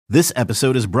This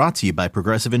episode is brought to you by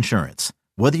Progressive Insurance.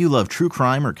 Whether you love true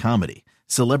crime or comedy,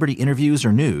 celebrity interviews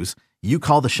or news, you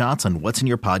call the shots on what's in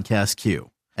your podcast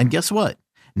queue. And guess what?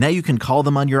 Now you can call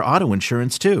them on your auto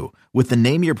insurance too with the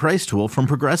Name Your Price tool from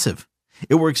Progressive.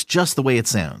 It works just the way it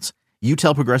sounds. You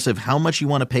tell Progressive how much you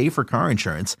want to pay for car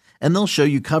insurance, and they'll show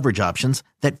you coverage options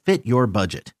that fit your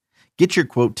budget. Get your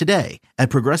quote today at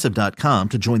Progressive.com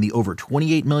to join the over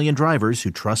 28 million drivers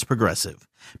who trust Progressive.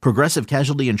 Progressive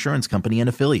Casualty Insurance Company and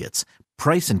Affiliates.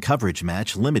 Price and coverage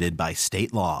match limited by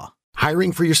state law.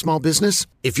 Hiring for your small business?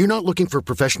 If you're not looking for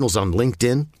professionals on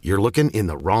LinkedIn, you're looking in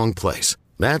the wrong place.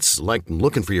 That's like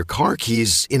looking for your car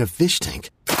keys in a fish tank.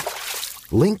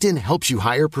 LinkedIn helps you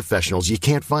hire professionals you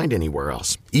can't find anywhere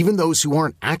else, even those who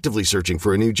aren't actively searching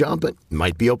for a new job but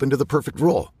might be open to the perfect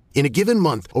role. In a given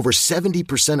month, over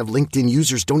 70% of LinkedIn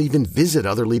users don't even visit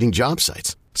other leading job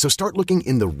sites. So start looking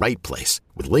in the right place.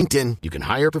 With LinkedIn, you can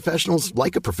hire professionals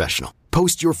like a professional.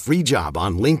 Post your free job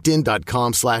on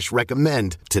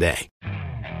linkedin.com/recommend today.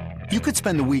 You could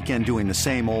spend the weekend doing the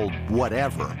same old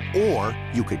whatever, or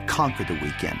you could conquer the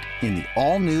weekend in the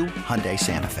all-new Hyundai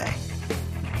Santa Fe.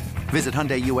 Visit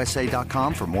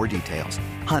HyundaiUSA.com for more details.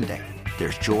 Hyundai,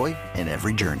 there's joy in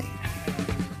every journey.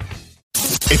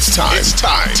 It's time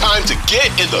to get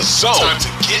in the zone. Time to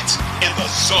get in the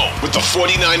zone with the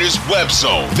 49ers web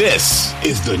zone. This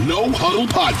is the No Huddle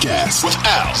Podcast with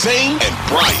Al, Zane, and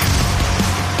Brian.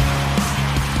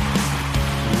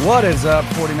 What is up,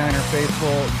 49er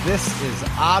faithful? This is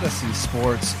Odyssey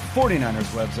Sports,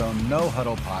 49ers web zone, No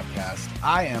Huddle Podcast.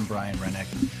 I am Brian Rennick.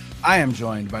 I am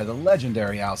joined by the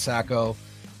legendary Al Sacco.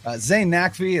 Zane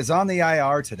Nakvi is on the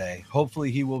IR today.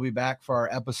 Hopefully he will be back for our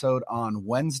episode on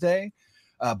Wednesday.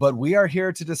 But we are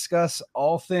here to discuss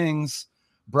all things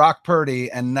Brock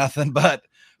Purdy and nothing but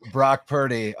Brock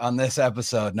Purdy on this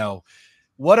episode. No,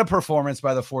 what a performance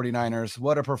by the 49ers.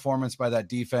 What a performance by that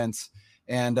defense.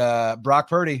 And Brock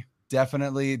Purdy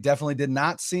definitely did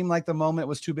not seem like the moment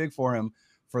was too big for him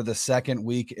for the second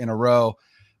week in a row.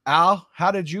 Al,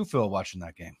 how did you feel watching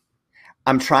that game?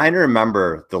 I'm trying to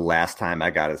remember the last time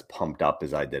I got as pumped up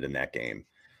as I did in that game.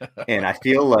 And I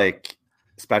feel like,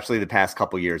 especially the past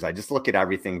couple of years, I just look at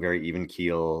everything very even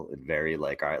keel and very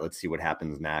like, all right, let's see what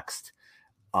happens next.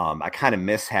 I kind of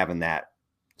miss having that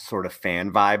sort of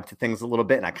fan vibe to things a little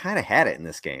bit. And I kind of had it in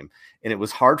this game, and it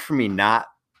was hard for me not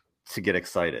to get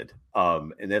excited.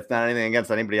 And it's not anything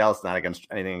against anybody else, not against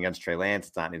anything against Trey Lance.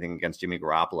 It's not anything against Jimmy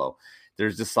Garoppolo.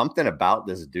 There's just something about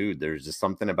this dude. There's just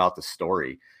something about the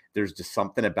story. There's just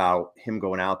something about him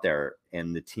going out there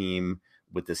and the team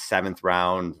with the 7th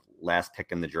round, last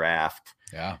pick in the draft.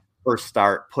 Yeah. First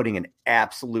start, putting an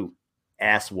absolute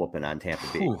ass whooping on Tampa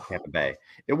Bay.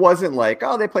 It wasn't like,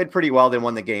 oh, they played pretty well, they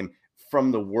won the game.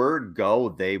 From the word go,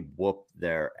 they whooped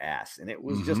their ass. And it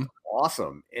was just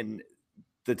awesome. And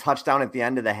the touchdown at the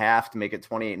end of the half to make it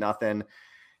 28-0,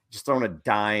 just throwing a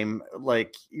dime.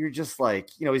 Like, you're just like,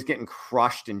 he's getting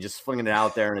crushed and just flinging it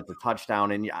out there, and it's a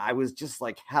touchdown. And I was just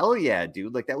like, hell yeah,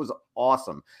 dude. Like, that was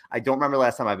awesome. I don't remember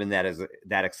last time I've been that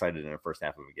excited in the first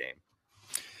half of a game.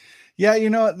 Yeah,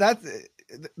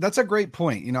 that's a great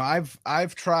point.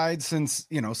 I've tried since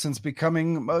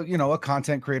becoming a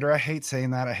content creator. I hate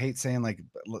saying that. I hate saying like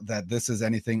that this is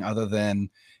anything other than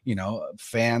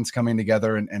fans coming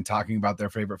together and talking about their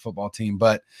favorite football team.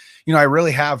 But I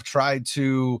really have tried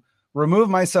to remove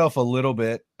myself a little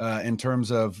bit in terms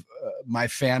of my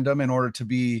fandom in order to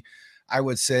be, I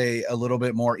would say, a little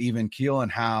bit more even keel in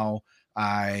how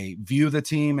I view the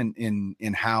team and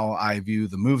in how I view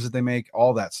the moves that they make,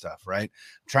 all that stuff, right?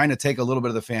 I'm trying to take a little bit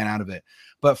of the fan out of it.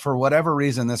 But for whatever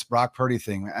reason, this Brock Purdy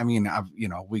thing, I mean,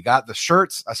 we got the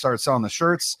shirts. I started selling the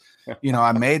shirts.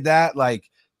 I made that. Like,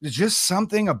 there's just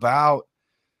something about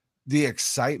the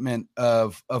excitement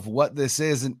of what this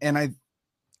is. And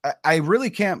I really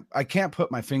can't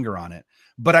put my finger on it,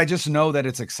 but I just know that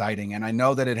it's exciting. And I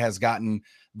know that it has gotten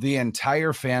the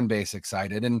entire fan base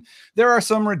excited. And there are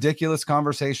some ridiculous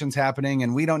conversations happening,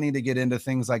 and we don't need to get into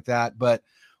things like that. But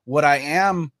what I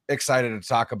am excited to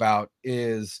talk about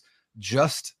is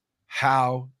just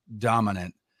how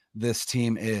dominant this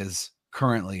team is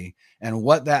currently and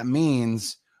what that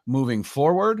means moving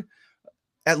forward,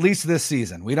 at least this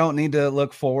season. We don't need to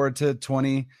look forward to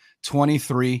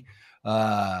 2023.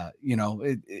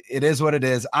 It is what it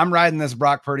is. I'm riding this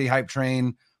Brock Purdy hype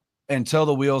train until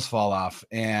the wheels fall off.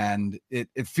 And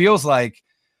it feels like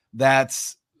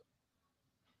that's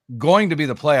going to be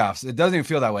the playoffs. It doesn't even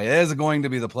feel that way. It is going to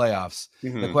be the playoffs.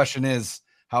 Mm-hmm. The question is,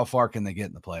 how far can they get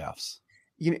in the playoffs?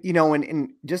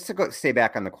 And just to stay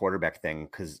back on the quarterback thing,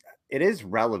 because it is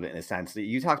relevant in a sense that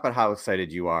you talked about how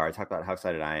excited you are. I talked about how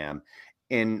excited I am.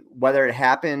 And whether it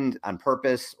happened on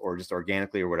purpose or just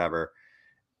organically or whatever,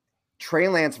 Trey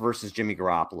Lance versus Jimmy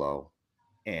Garoppolo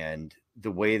and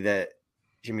the way that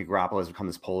Jimmy Garoppolo has become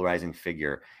this polarizing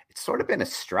figure, it's sort of been a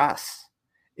stress.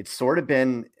 It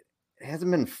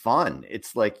hasn't been fun.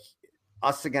 It's like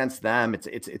us against them.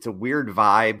 It's a weird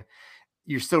vibe.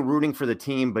 You're still rooting for the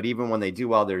team, but even when they do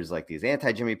well, there's like these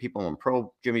anti-Jimmy people and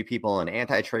pro-Jimmy people and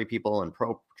anti-Trey people and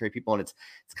pro-Trey people. And it's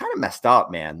kind of messed up,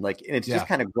 man. Like, and it's just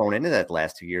kind of grown into that the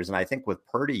last 2 years. And I think with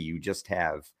Purdy, you just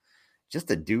have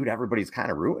just a dude everybody's kind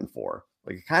of rooting for,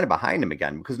 like kind of behind him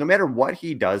again, because no matter what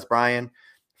he does, Brian,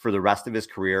 for the rest of his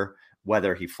career,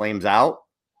 whether he flames out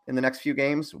in the next few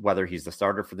games, whether he's the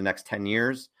starter for the next 10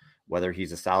 years, whether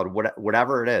he's a solid,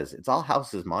 whatever it is, it's all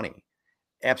house's money.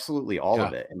 Absolutely all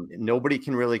of it. And nobody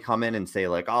can really come in and say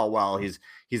like, oh, well, he's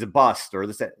a bust or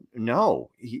this.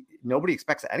 No, nobody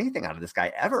expects anything out of this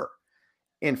guy ever.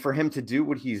 And for him to do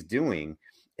what he's doing,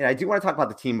 and I do want to talk about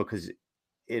the team because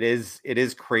it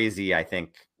is crazy, I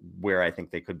think, where I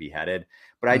think they could be headed.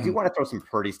 But I do want to throw some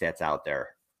Purdy stats out there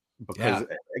because,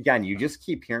 again, you just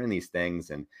keep hearing these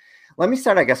things. And let me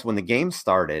start, I guess, when the game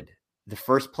started, the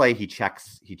first play he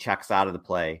checks out of the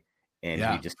play. And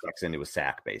he just checks into a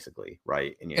sack, basically,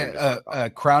 right? And you're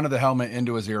crown of the helmet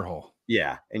into his ear hole.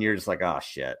 Yeah, and you're just like, oh,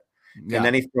 shit. Yeah. And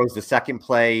then he throws the second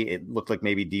play. It looked like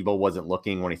maybe Debo wasn't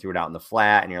looking when he threw it out in the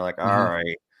flat. And you're like, all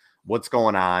right, what's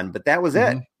going on? But that was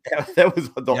it. That was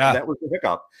the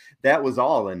hiccup. That was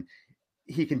all. And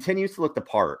he continues to look the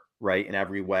part, right, in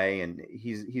every way. And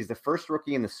he's the first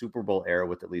rookie in the Super Bowl era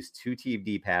with at least 2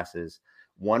 TD passes,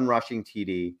 1 rushing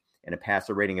TD, and a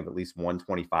passer rating of at least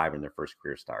 125 in their first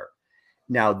career start.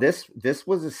 Now, this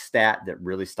was a stat that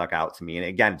really stuck out to me. And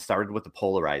again, it started with the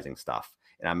polarizing stuff.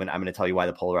 And I'm going to tell you why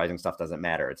the polarizing stuff doesn't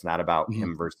matter. It's not about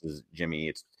him versus Jimmy.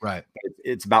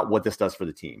 It's about what this does for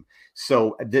the team.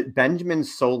 So Benjamin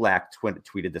Solak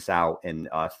tweeted this out, and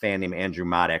a fan named Andrew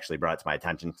Mott actually brought it to my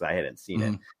attention because I hadn't seen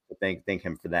it. So thank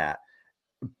him for that.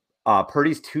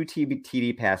 Purdy's 2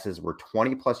 TD passes were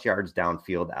 20 plus yards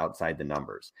downfield outside the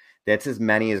numbers. That's as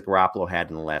many as Garoppolo had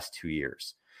in the last 2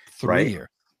 years. 3 years.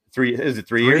 Is it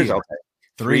 3 years? Okay.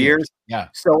 3 years. Yeah.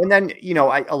 So, and then,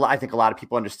 I think a lot of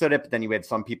people understood it, but then you had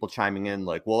some people chiming in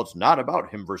like, well, it's not about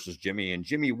him versus Jimmy and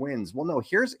Jimmy wins. Well, no,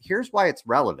 here's why it's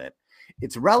relevant.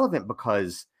 It's relevant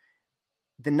because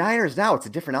the Niners now, it's a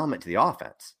different element to the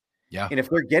offense. Yeah. And if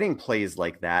they're getting plays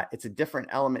like that, it's a different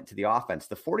element to the offense.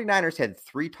 The 49ers had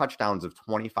 3 touchdowns of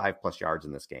 25 plus yards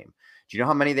in this game. Do you know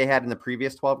how many they had in the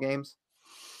previous 12 games?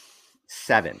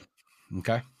 7.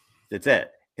 Okay. That's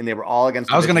it. And they were all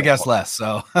against. I was going to guess less.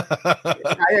 So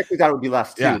I actually thought it would be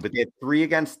less too, but they had 3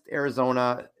 against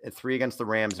Arizona, 3 against the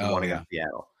Rams, and 1 against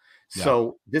Seattle.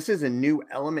 So this is a new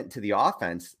element to the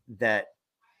offense that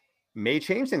may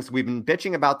change things. We've been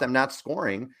bitching about them not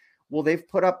scoring. Well, they've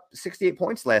put up 68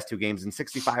 points the last 2 games, and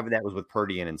 65 of that was with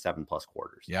Purdy in 7+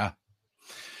 quarters. Yeah.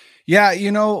 Yeah,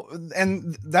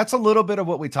 and that's a little bit of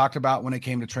what we talked about when it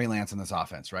came to Trey Lance in this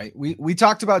offense, right? We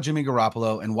talked about Jimmy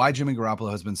Garoppolo and why Jimmy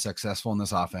Garoppolo has been successful in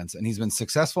this offense. And he's been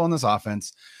successful in this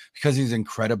offense because he's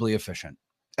incredibly efficient.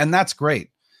 And that's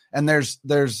great. And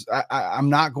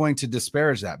I'm not going to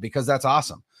disparage that because that's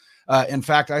awesome. In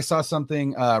fact, I saw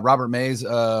something, Robert Mays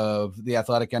of the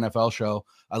Athletic NFL show.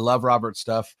 I love Robert's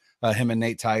stuff, him and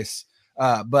Nate Tice.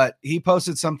 But he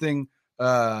posted something,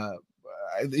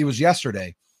 it was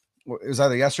yesterday. It was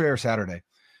either yesterday or Saturday.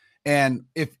 And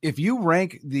if you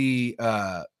rank the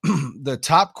the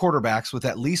top quarterbacks with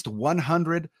at least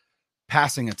 100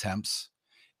 passing attempts,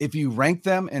 if you rank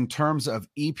them in terms of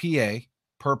EPA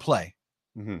per play,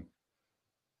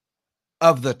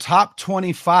 of the top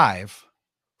 25,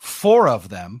 4 of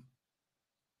them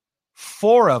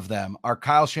are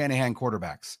Kyle Shanahan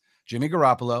quarterbacks: Jimmy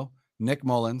Garoppolo, Nick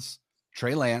Mullins,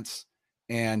 Trey Lance,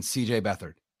 and CJ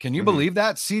Beathard. Can you believe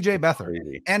that? CJ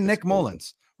Beathard and Nick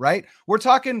Mullins, right? We're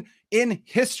talking in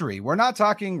history. We're not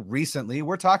talking recently.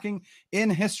 We're talking in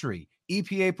history.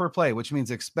 EPA per play, which means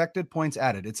expected points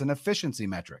added. It's an efficiency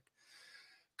metric.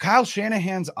 Kyle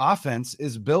Shanahan's offense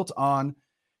is built on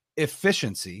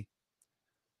efficiency.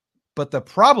 But the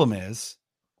problem is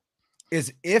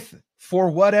if for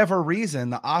whatever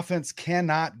reason the offense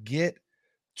cannot get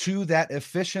to that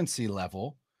efficiency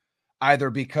level,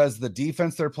 either because the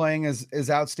defense they're playing is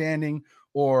outstanding,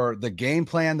 or the game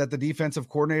plan that the defensive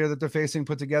coordinator that they're facing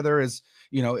put together is,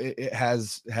 it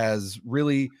has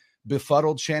really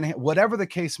befuddled Shanahan, whatever the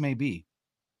case may be.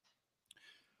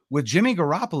 With Jimmy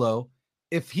Garoppolo,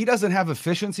 if he doesn't have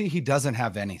efficiency, he doesn't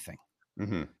have anything.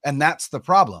 And that's the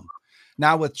problem.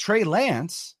 Now with Trey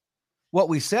Lance, what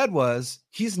we said was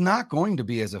he's not going to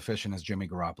be as efficient as Jimmy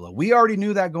Garoppolo. We already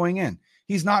knew that going in.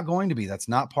 He's not going to be. That's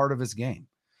not part of his game.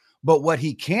 But what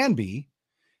he can be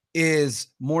is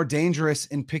more dangerous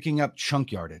in picking up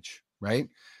chunk yardage, right?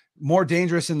 More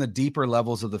dangerous in the deeper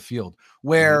levels of the field,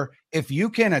 where if you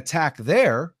can attack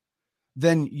there,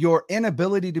 then your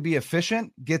inability to be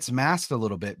efficient gets masked a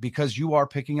little bit because you are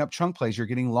picking up chunk plays. You're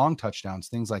getting long touchdowns,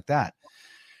 things like that.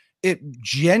 It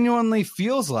genuinely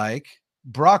feels like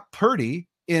Brock Purdy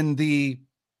in the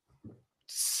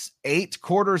 8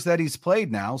 quarters that he's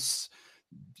played now,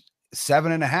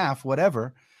 7.5,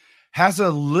 whatever, has a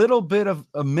little bit of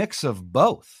a mix of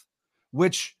both,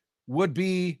 which would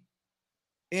be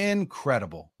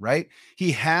incredible, right?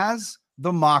 He has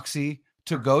the moxie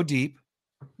to go deep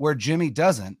where Jimmy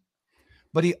doesn't,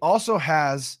 but he also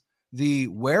has the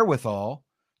wherewithal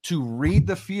to read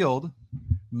the field,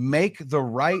 make the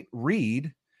right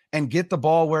read, and get the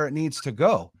ball where it needs to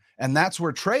go. And that's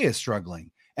where Trey is struggling.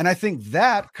 And I think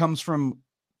that comes from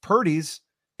Purdy's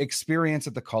experience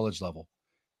at the college level,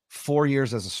 4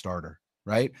 years as a starter,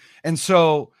 right? And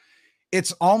so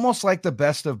it's almost like the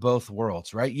best of both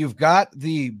worlds, right? You've got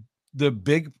the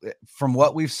big, from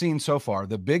what we've seen so far,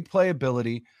 the big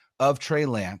playability of Trey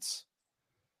Lance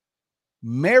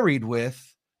married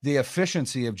with the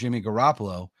efficiency of Jimmy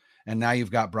Garoppolo. And now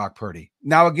you've got Brock Purdy.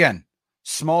 Now, again,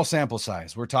 small sample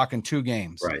size. We're talking 2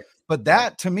 games, right? But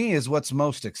that to me is what's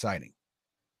most exciting.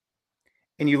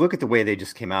 And you look at the way they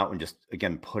just came out and just,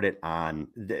 again, put it on.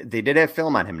 They did have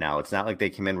film on him now. It's not like they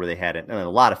came in where they had a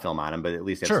lot of film on him, but at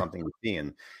least they had something to see.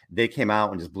 And they came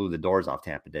out and just blew the doors off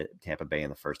Tampa Bay in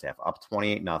the first half, up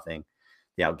 28-0.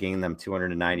 They outgained them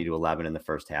 290-11 in the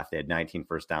first half. They had 19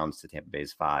 first downs to Tampa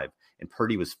Bay's 5. And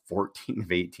Purdy was 14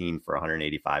 of 18 for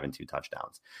 185 and 2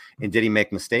 touchdowns. And did he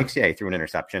make mistakes? Yeah, he threw an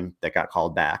interception that got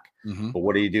called back. But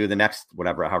what did he do the next,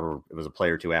 however, it was a play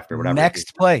or two after, whatever.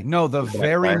 Next play. No, the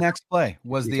very next play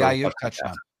was the Ayuk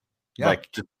touchdown. Yeah. Like,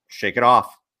 just shake it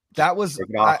off. That was, it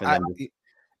off and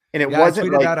it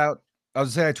wasn't I tweeted that out. I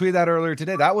was saying, I tweeted that earlier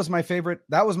today. That was my favorite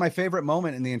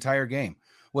moment in the entire game,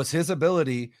 was his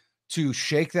ability to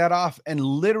shake that off and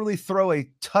literally throw a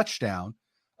touchdown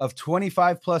of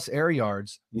 25 plus air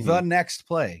yards the next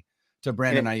play to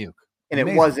Brandon Ayuk. And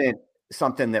Amazing. It wasn't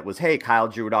something that was, hey, Kyle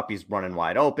drew it up, he's running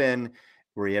wide open,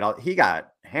 where he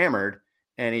got hammered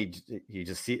and he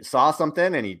just saw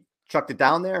something and he chucked it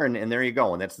down there and there you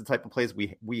go. And that's the type of plays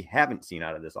we haven't seen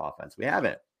out of this offense. We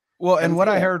haven't. Well, and what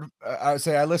I heard, I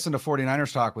listened to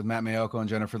 49ers Talk with Matt Mayoko and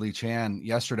Jennifer Lee Chan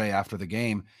yesterday after the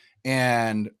game,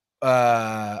 and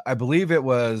I believe it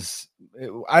was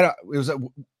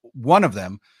one of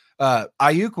them.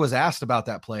 Ayuk was asked about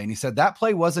that play, and he said that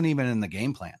play wasn't even in the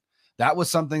game plan. That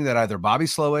was something that either Bobby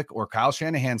Slowick or Kyle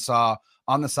Shanahan saw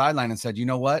on the sideline and said, you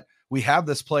know what? We have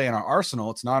this play in our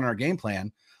arsenal. It's not in our game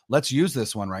plan. Let's use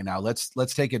this one right now. Let's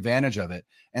take advantage of it.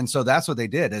 And so that's what they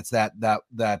did. It's that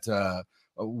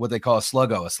what they call a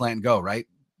sluggo, a slant and go, right?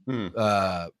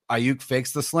 Ayuk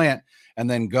fakes the slant and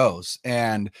then goes.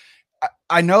 And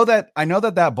I know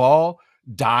that ball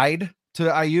died to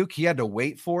Ayuk. He had to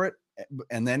wait for it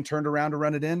and then turned around to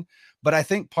run it in. But I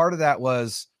think part of that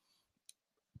was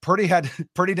Purdy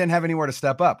didn't have anywhere to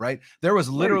step up, right? There was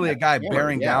literally a guy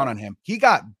bearing down on him. He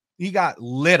got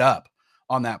lit up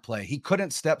on that play. He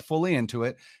couldn't step fully into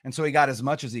it. And so he got as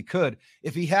much as he could.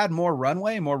 If he had more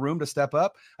runway, more room to step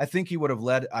up, I think he would have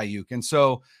led Ayuk. And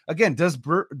so again, does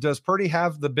Purdy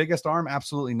have the biggest arm?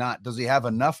 Absolutely not. Does he have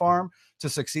enough arm to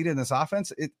succeed in this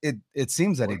offense? It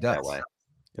seems that he does.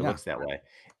 It looks that way.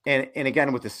 And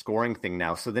again, with the scoring thing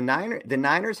now, so the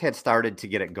Niners had started to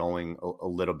get it going a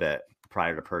little bit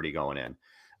prior to Purdy going in,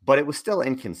 but it was still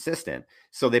inconsistent.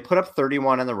 So they put up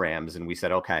 31 on the Rams, and we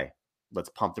said, okay, let's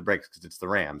pump the brakes because it's the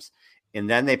Rams. And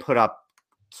then they put up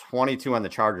 22 on the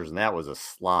Chargers, and that was a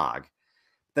slog.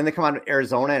 Then they come out to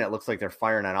Arizona, and it looks like they're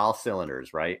firing on all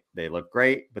cylinders, right? They look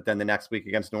great, but then the next week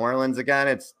against New Orleans, again,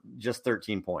 it's just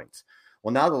 13 points.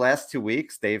 Well, now the last 2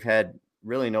 weeks, they've had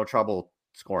really no trouble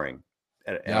scoring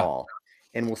at all.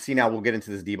 And we'll see now. We'll get into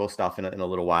this Debo stuff in a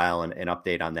little while and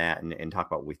update on that and talk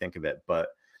about what we think of it. But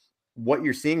what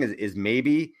you're seeing is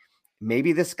maybe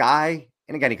this guy,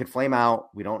 and again, he could flame out.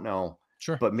 We don't know.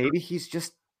 Sure. But maybe he's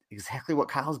just exactly what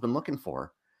Kyle's been looking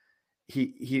for.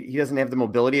 He doesn't have the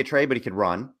mobility of Trey, but he could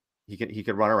run. He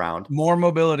could run around. More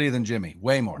mobility than Jimmy.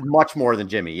 Way more. Much more than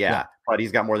Jimmy. Yeah. But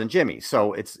he's got more than Jimmy.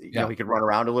 So it's, you know, he could run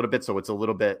around a little bit. So it's a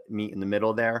little bit meat in the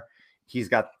middle there. He's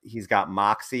got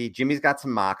moxie. Jimmy's got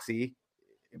some moxie.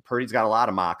 Purdy's got a lot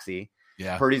of moxie.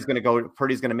 Yeah. Purdy's going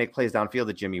to make plays downfield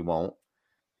that Jimmy won't.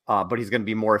 But he's going to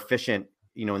be more efficient,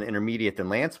 you know, in the intermediate than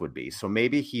Lance would be. So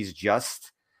maybe he's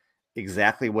just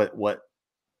exactly what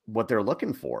they're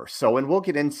looking for. So, and we'll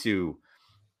get into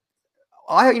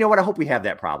You know what? I hope we have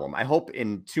that problem. I hope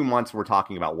in 2 months we're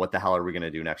talking about what the hell are we going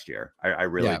to do next year. I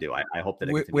really do. I hope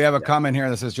that we have a comment here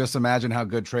that says, just imagine how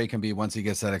good Trey can be once he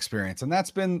gets that experience. And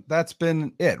that's been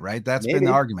it, right? That's been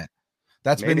the argument.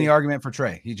 That's been the argument for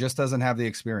Trey. He just doesn't have the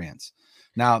experience.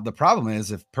 Now, the problem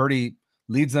is if Purdy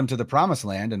leads them to the promised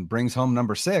land and brings home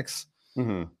number 6,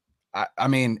 I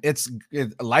mean, it's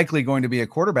likely going to be a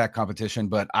quarterback competition,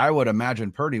 but I would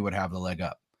imagine Purdy would have the leg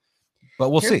up. But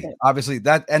we'll see. Obviously,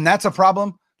 that's a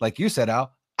problem. Like you said,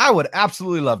 Al, I would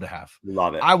absolutely love to have.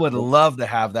 Love it. I would love to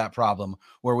have that problem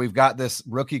where we've got this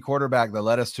rookie quarterback that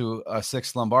led us to a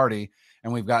 6th Lombardi,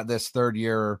 and we've got this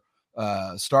 3rd-year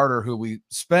starter who we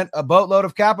spent a boatload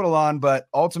of capital on, but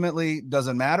ultimately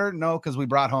doesn't matter. No, because we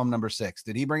brought home number 6.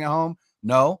 Did he bring it home?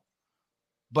 No.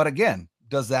 But again,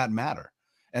 does that matter?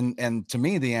 And to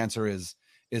me, the answer is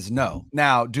no.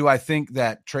 Now, do I think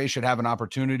that Trey should have an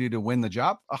opportunity to win the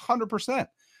job? 100%.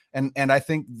 And I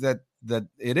think that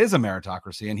it is a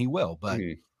meritocracy, and he will. But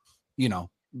you know,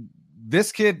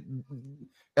 this kid,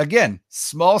 again,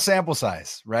 small sample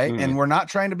size, right? And we're not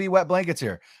trying to be wet blankets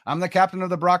here. I'm the captain of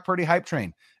the Brock Purdy hype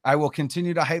train. I will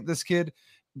continue to hype this kid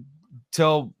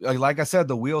till, like I said,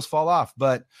 the wheels fall off.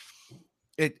 But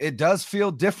it does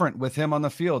feel different with him on the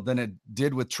field than it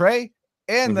did with Trey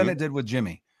and than it did with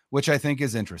Jimmy, which I think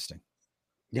is interesting.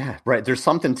 Yeah, right. There's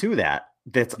something to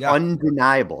that's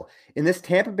undeniable. In this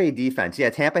Tampa Bay defense,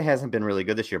 Tampa hasn't been really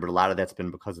good this year, but a lot of that's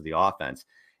been because of the offense.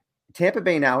 Tampa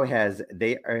Bay now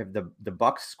the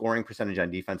Bucs scoring percentage on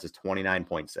defense is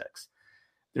 29.6.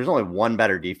 There's only one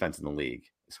better defense in the league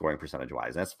scoring percentage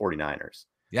wise, and that's 49ers.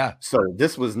 Yeah. So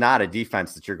this was not a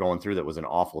defense that you're going through that was an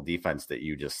awful defense that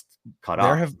you just cut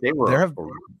off. They were a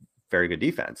very good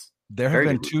defense. There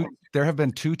have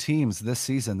been 2 teams this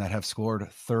season that have scored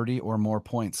 30 or more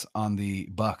points on the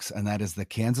Bucs, and that is the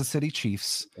Kansas City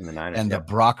Chiefs and the Niners, and the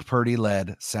Brock Purdy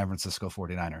led San Francisco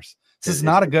 49ers. This is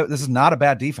not a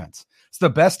bad defense. It's the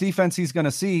best defense he's going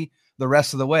to see the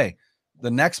rest of the way.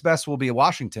 The next best will be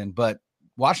Washington, but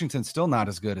Washington's still not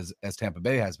as good as Tampa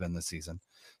Bay has been this season.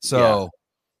 So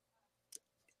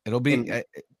it'll be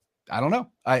I don't know.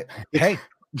 Hey.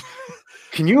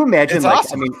 Can you imagine? It's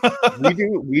awesome. I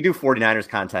mean, we do 49ers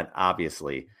content,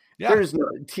 obviously. Yeah. There's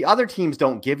other teams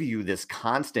don't give you this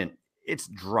constant. It's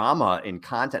drama in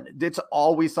content. It's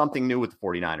always something new with the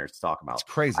 49ers to talk about. It's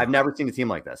crazy. I've never seen a team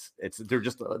like this. They're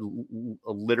just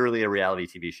literally a reality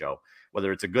TV show.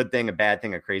 Whether it's a good thing, a bad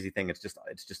thing, a crazy thing, it's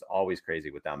just always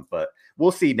crazy with them. But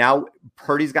we'll see. Now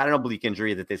Purdy's got an oblique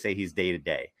injury that they say he's day to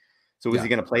day. So is he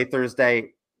going to play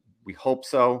Thursday? We hope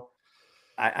so.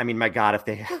 I mean, my God,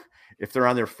 if they're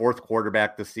on their 4th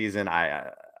quarterback this season,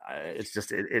 it's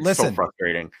so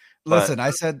frustrating. Listen, I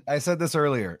said this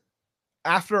earlier.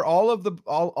 After all of the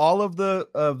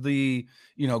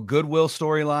goodwill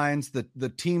storylines, the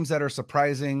teams that are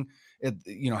surprising,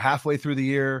 halfway through the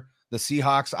year, the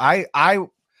Seahawks.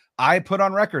 I put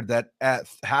on record that at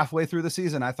halfway through the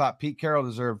season, I thought Pete Carroll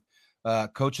deserved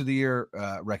Coach of the Year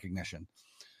recognition.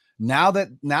 Now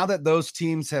that those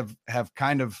teams have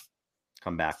kind of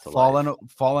come back to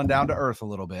fallen down to earth a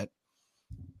little bit,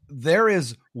 there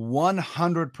is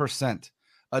 100%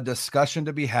 a discussion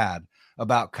to be had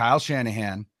about Kyle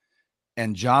Shanahan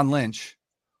and John Lynch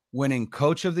winning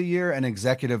Coach of the Year and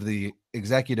Executive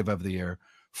of the Year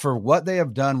for what they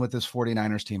have done with this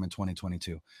 49ers team in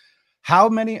 2022. How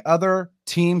many other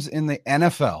teams in the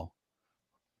NFL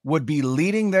would be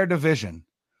leading their division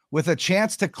with a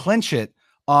chance to clinch it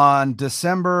on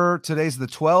today's the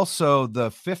 12th, so the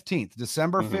 15th,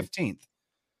 December 15th,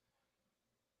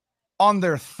 on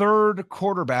their 3rd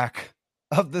quarterback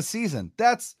of the season?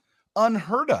 That's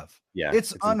unheard of. Yeah,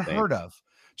 it's unheard of.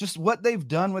 Just what they've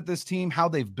done with this team, how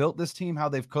they've built this team, how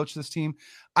they've coached this team.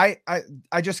 I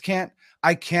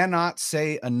cannot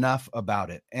say enough about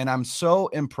it. And I'm so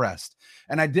impressed.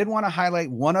 And I did want to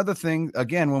highlight one other thing,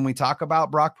 again, when we talk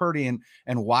about Brock Purdy and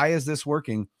why is this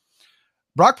working?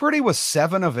 Brock Purdy was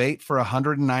 7 of 8 for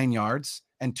 109 yards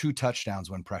and 2 touchdowns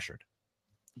when pressured.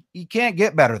 You can't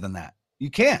get better than that. You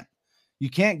can't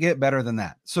get better than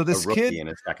that. So this kid in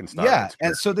his second start,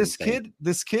 and so this kid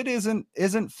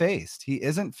isn't phased. He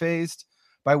isn't phased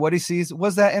by what he sees.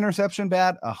 Was that interception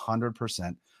bad?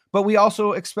 100%. But we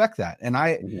also expect that. And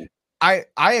I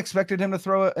expected him to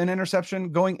throw an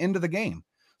interception going into the game.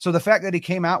 So the fact that he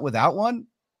came out without one,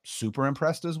 super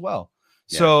impressed as well.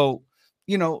 Yeah. So,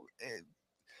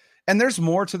 and there's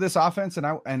more to this offense, and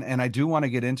I do want to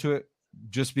get into it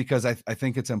just because I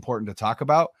think it's important to talk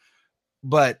about.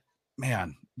 But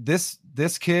man, this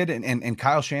kid and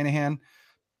Kyle Shanahan,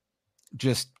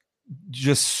 just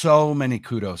so many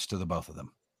kudos to the both of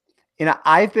them. And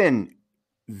I've been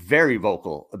very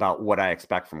vocal about what I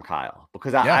expect from Kyle,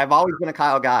 because Yeah. I've always been a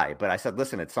Kyle guy, but I said,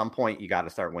 listen, at some point you got to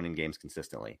start winning games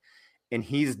consistently. And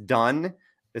he's done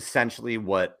essentially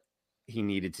what he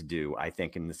needed to do, I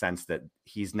think, in the sense that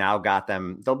he's now got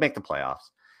them, they'll make the playoffs.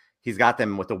 He's got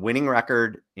them with a winning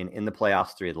record in the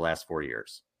playoffs 3 of the last 4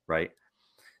 years, right?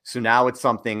 So now it's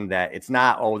something that it's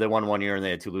not, oh, they won 1 year and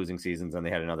they had 2 losing seasons and they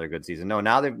had another good season. No,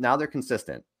 now they're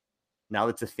consistent. Now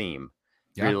it's a theme.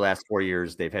 3 of the last 4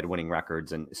 years, they've had winning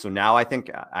records. And so now I think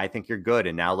you're good.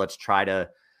 And now let's try to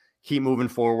keep moving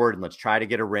forward and let's try to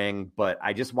get a ring. But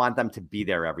I just want them to be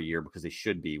there every year because they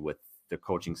should be with the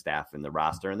coaching staff and the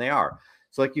roster, and they are.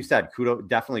 So like you said,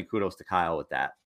 kudos to Kyle with that.